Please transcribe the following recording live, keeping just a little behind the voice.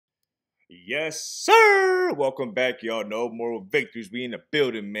Yes, sir. Welcome back, y'all. No moral victories. We in the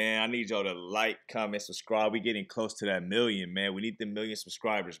building, man. I need y'all to like, comment, subscribe. We getting close to that million, man. We need the million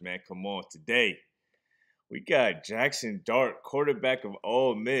subscribers, man. Come on. Today, we got Jaxson Dart, quarterback of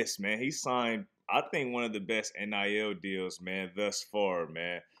Ole Miss, man. He signed, I think, one of the best NIL deals, man, thus far,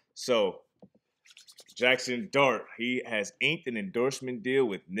 man. So, Jaxson Dart, he has inked an endorsement deal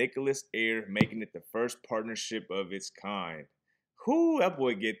with Nicholas Air, making it the first partnership of its kind. Whoo, that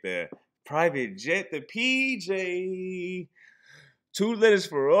boy get the private jet, the PJ. Two letters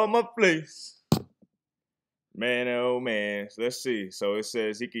for all my place. Man, oh man. So let's see. So it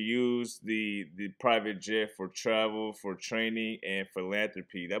says he could use the private jet for travel, for training, and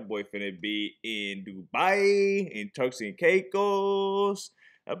philanthropy. That boy finna be in Dubai, in Turks and Caicos.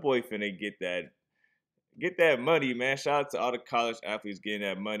 That boy finna get that money, man. Shout out to all the college athletes getting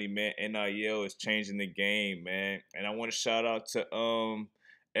that money, man. NIL is changing the game, man. And I want to shout out to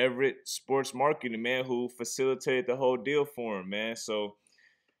Everett Sports Marketing, man, who facilitated the whole deal for him, man. So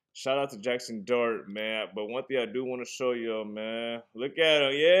shout out to Jaxson Dart, man. But one thing I do want to show you, man. Look at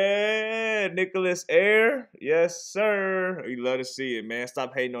him. Yeah, Nicholas Air. Yes, sir. You love to see it, man.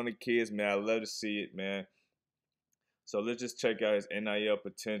 Stop hating on the kids, man. I love to see it, man. So let's just check out his NIL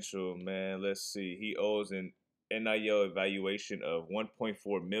potential, man. Let's see. He owes an NIL evaluation of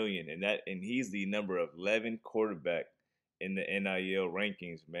 1.4 million, and he's the number 11 quarterback in the NIL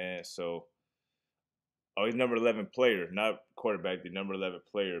rankings, man. So, oh, he's number 11 player, not quarterback, the number 11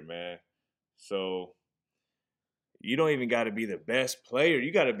 player, man. So you don't even got to be the best player.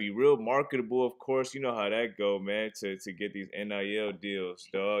 You got to be real marketable, of course. You know how that go, man, to get these NIL deals,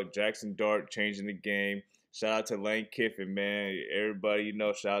 dog. Jaxson Dart changing the game. Shout out to Lane Kiffin, man. Everybody,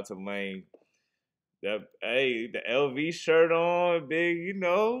 shout out to Lane. Hey, the LV shirt on, big,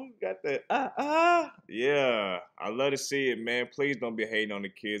 got the Yeah, I love to see it, man. Please don't be hating on the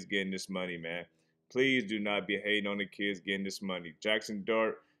kids getting this money, man. Please do not be hating on the kids getting this money. Jaxson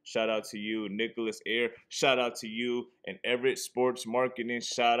Dart, shout out to you. Nicholas Air, shout out to you. And Everett Sports Marketing,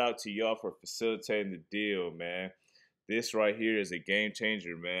 shout out to y'all for facilitating the deal, man. This right here is a game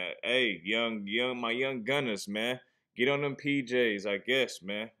changer, man. Hey, my young gunners, man. Get on them PJs, I guess,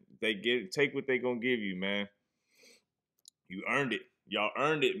 man. Take what they gonna give you, man. You earned it. Y'all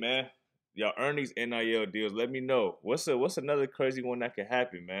earned it, man. Y'all earned these NIL deals. Let me know. What's another crazy one that could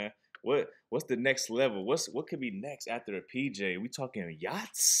happen, man? What's the next level? What could be next after a PJ? We talking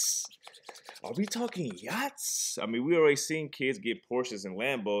yachts? Are we talking yachts? I mean, we already seen kids get Porsches and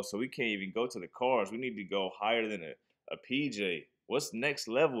Lambos, so we can't even go to the cars. We need to go higher than a PJ. What's next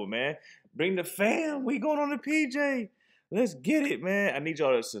level, man? Bring the fam. We going on a PJ. Let's get it, man. I need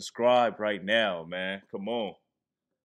y'all to subscribe right now, man. Come on.